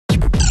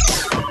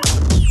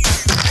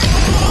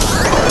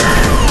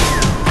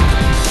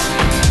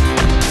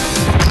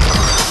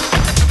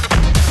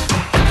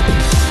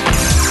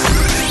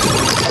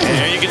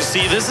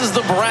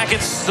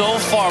bracket so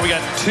far. We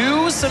got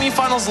 2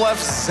 semifinals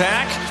left.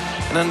 Zach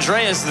and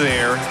Andreas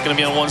there, gonna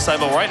be on one side,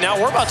 but right now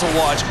we're about to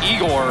watch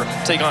Igor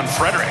take on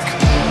Frederik.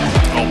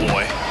 Oh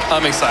boy,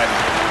 I'm excited.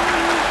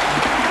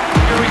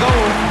 Here we go.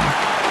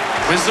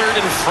 Wizard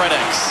and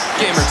Fredx.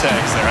 Gamer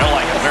tags there, I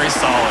like it, very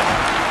solid.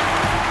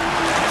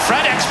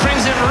 Fredx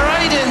brings it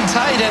right in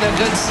tight and a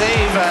good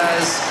save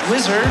as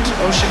Wizard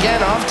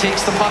Ozhiganov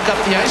takes the puck up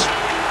the ice.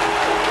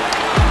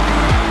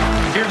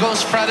 Here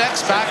goes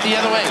Fredx back the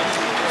other way.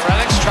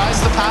 Fredx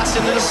tries the pass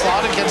into the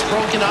slot, it gets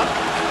broken up.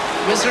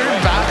 Wizard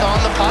back on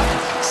the puck,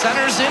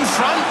 centers in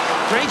front.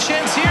 Great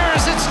chance here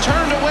as it's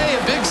turned away.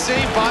 A big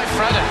save by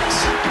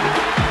Fredx.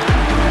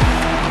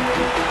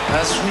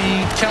 As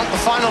we count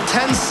the final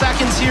 10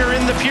 seconds here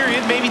in the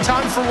period, maybe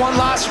time for one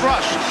last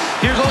rush.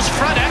 Here goes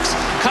Fredx,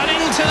 cutting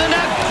to the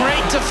net.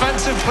 Great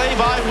defensive play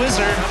by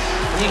Wizard.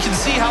 And you can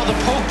see how the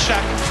poke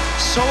check,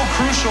 so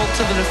crucial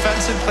to the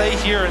defensive play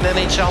here in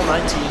NHL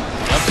 19.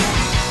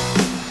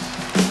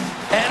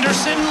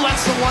 Andersen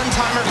lets the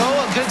one-timer go,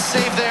 a good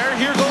save there.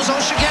 Here goes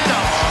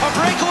Ozhiganov, a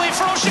breakaway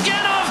for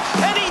Ozhiganov,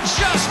 and he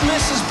just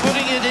misses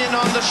putting it in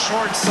on the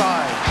short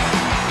side.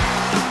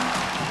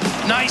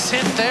 Nice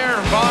hit there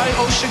by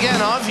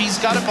Ozhiganov. He's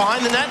got it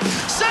behind the net.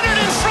 Centered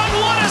in front.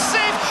 What a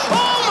save.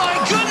 Oh, my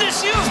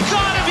goodness. You've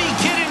got to be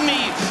kidding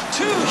me.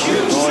 2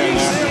 huge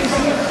saves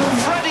from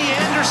Frederik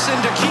Andersen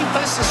to keep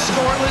this a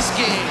scoreless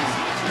game.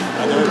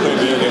 I never played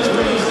video games with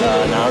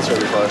an announcer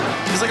before.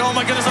 He's like, oh,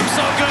 my goodness, I'm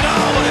so good.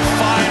 Oh, but it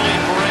finally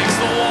breaks.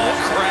 The wall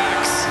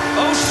cracks.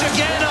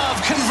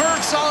 Ozhiganov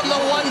converts on the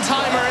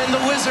one-timer, and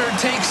the Wizard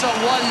takes a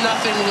 1-0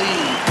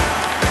 lead.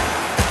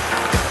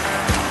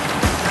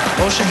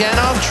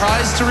 Ozhiganov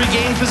tries to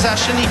regain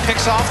possession. He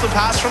picks off the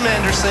pass from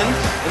Andersen.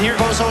 And here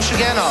goes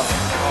Ozhiganov.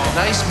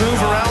 Nice move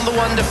around the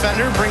one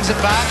defender. Brings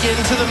it back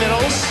into the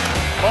middles.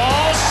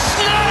 Oh,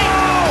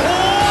 snipe!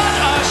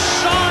 What a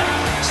shot!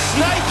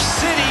 Snipe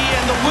City,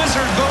 and the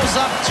Wizard goes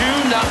up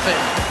 2-0.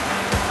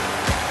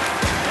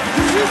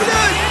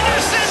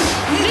 Andersen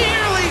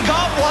nearly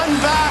got one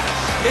back.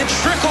 It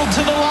trickled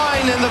to the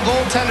line, and the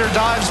goaltender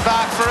dives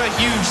back for a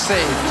huge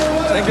save.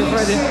 Thank you,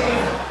 Freddie.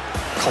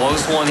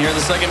 Close one here in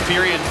the second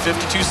period.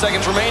 52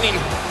 seconds remaining.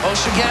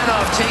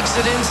 Ozhiganov takes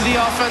it into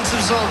the offensive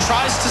zone.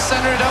 Tries to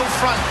center it out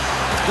front.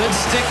 Good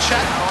stick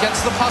check.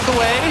 Gets the puck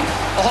away.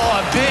 Oh,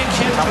 a big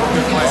hit.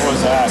 What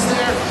was that?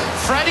 There.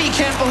 Freddie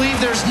can't believe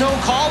there's no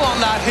call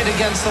on that hit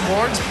against the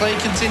boards. Play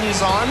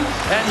continues on.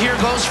 And here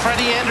goes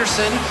Frederik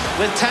Andersen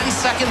with 10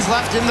 seconds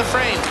left in the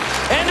frame.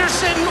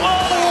 Andersen,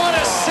 oh, what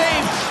a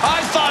save.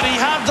 I thought he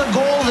had the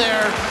goal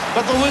there,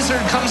 but the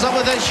Wizard comes up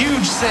with a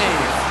huge save.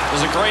 It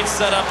was a great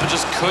setup, but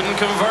just couldn't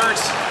convert.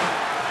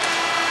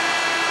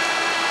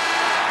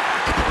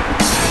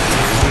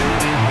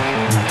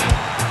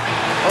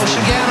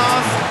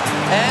 Ozhiganov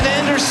and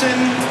Andersen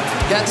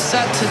get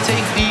set to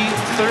take the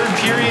third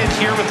period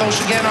here with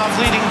Ozhiganov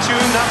leading 2-0.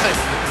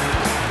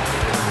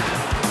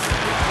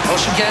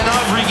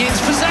 Ozhiganov regains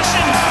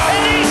possession,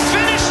 and he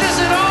finishes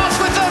it off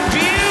with a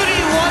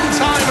beauty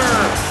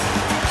one-timer.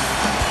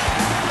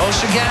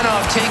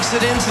 Ozhiganov takes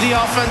it into the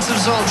offensive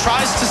zone,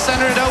 tries to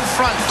center it out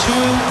front.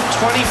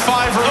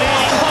 2:25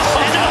 remaining,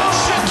 and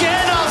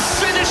Ozhiganov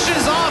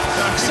finishes off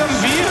some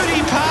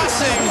beauty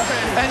passing,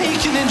 and he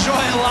can enjoy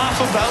a laugh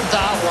about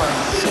that one.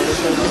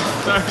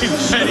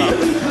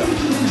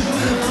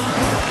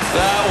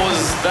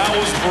 That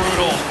was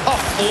brutal.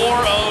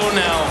 4-0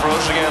 now for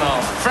Ozhiganov.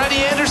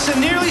 Frederik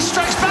Andersen nearly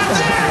strikes back.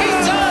 There he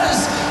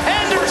does.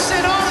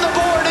 Andersen on the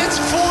board. It's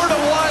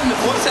 4-1.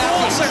 What's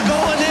happening? Goals are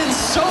going in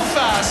so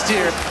fast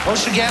here.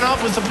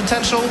 Ozhiganov with the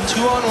potential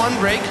 2-on-1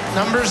 break.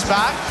 Numbers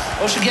back.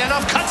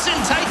 Ozhiganov cuts in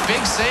tight. Big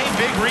save,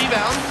 big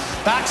rebound.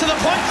 Back to the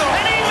point,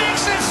 and he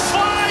makes it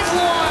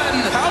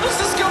 5-1. How does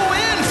this go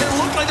in? It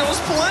looked like there was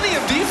plenty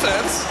of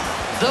defense.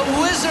 The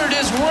Wizard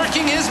is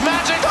working his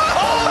magic.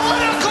 Oh,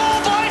 what a goal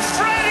by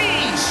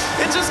Freddie!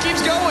 It just keeps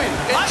going.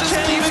 I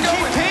can't even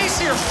keep pace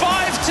here.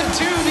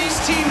 5-2.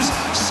 These teams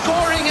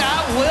scoring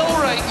at will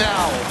right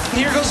now.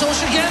 Here goes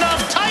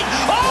Ozhiganov. Tight.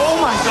 Oh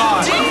my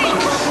God. Deep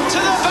to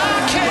the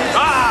backhand.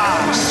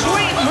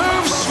 Sweet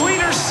move,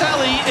 sweeter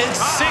Selly. It's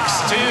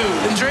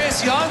 6-2.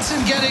 Andreas Janssen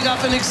getting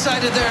up and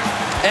excited there.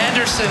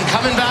 Andersen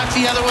coming back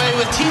the other way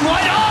with Team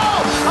White.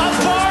 Oh, a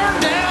bar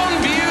down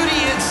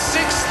beauty. It's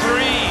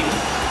 6-3.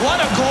 What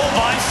a goal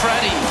by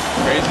Freddie.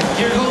 Crazy.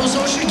 Here goes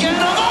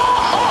Ozhiganov.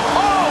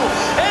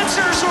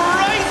 Answers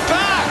right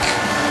back.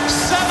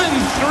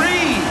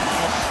 7-3.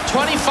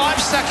 25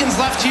 seconds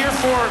left here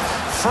for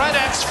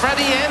Frederik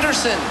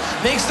Andersen.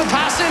 Makes the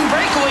pass in,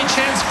 breakaway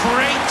chance.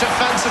 Great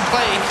defensive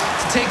play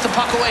to take the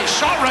puck away.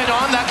 Shot right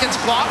on, that gets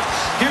blocked.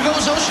 Here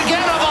goes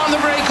Ozhiganov on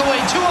the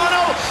breakaway. 2-0.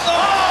 Oh,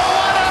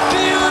 what a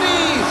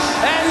beauty.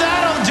 And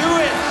that'll do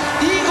it.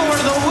 Igor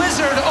the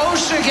Wizard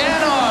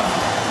Ozhiganov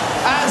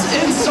adds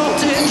insult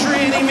to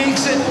injury, and he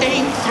makes it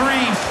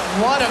 8-3.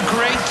 What a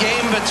great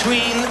game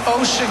between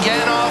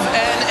Ozhiganov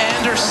and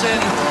Andersen.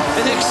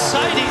 An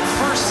exciting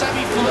first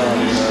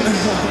semifinal.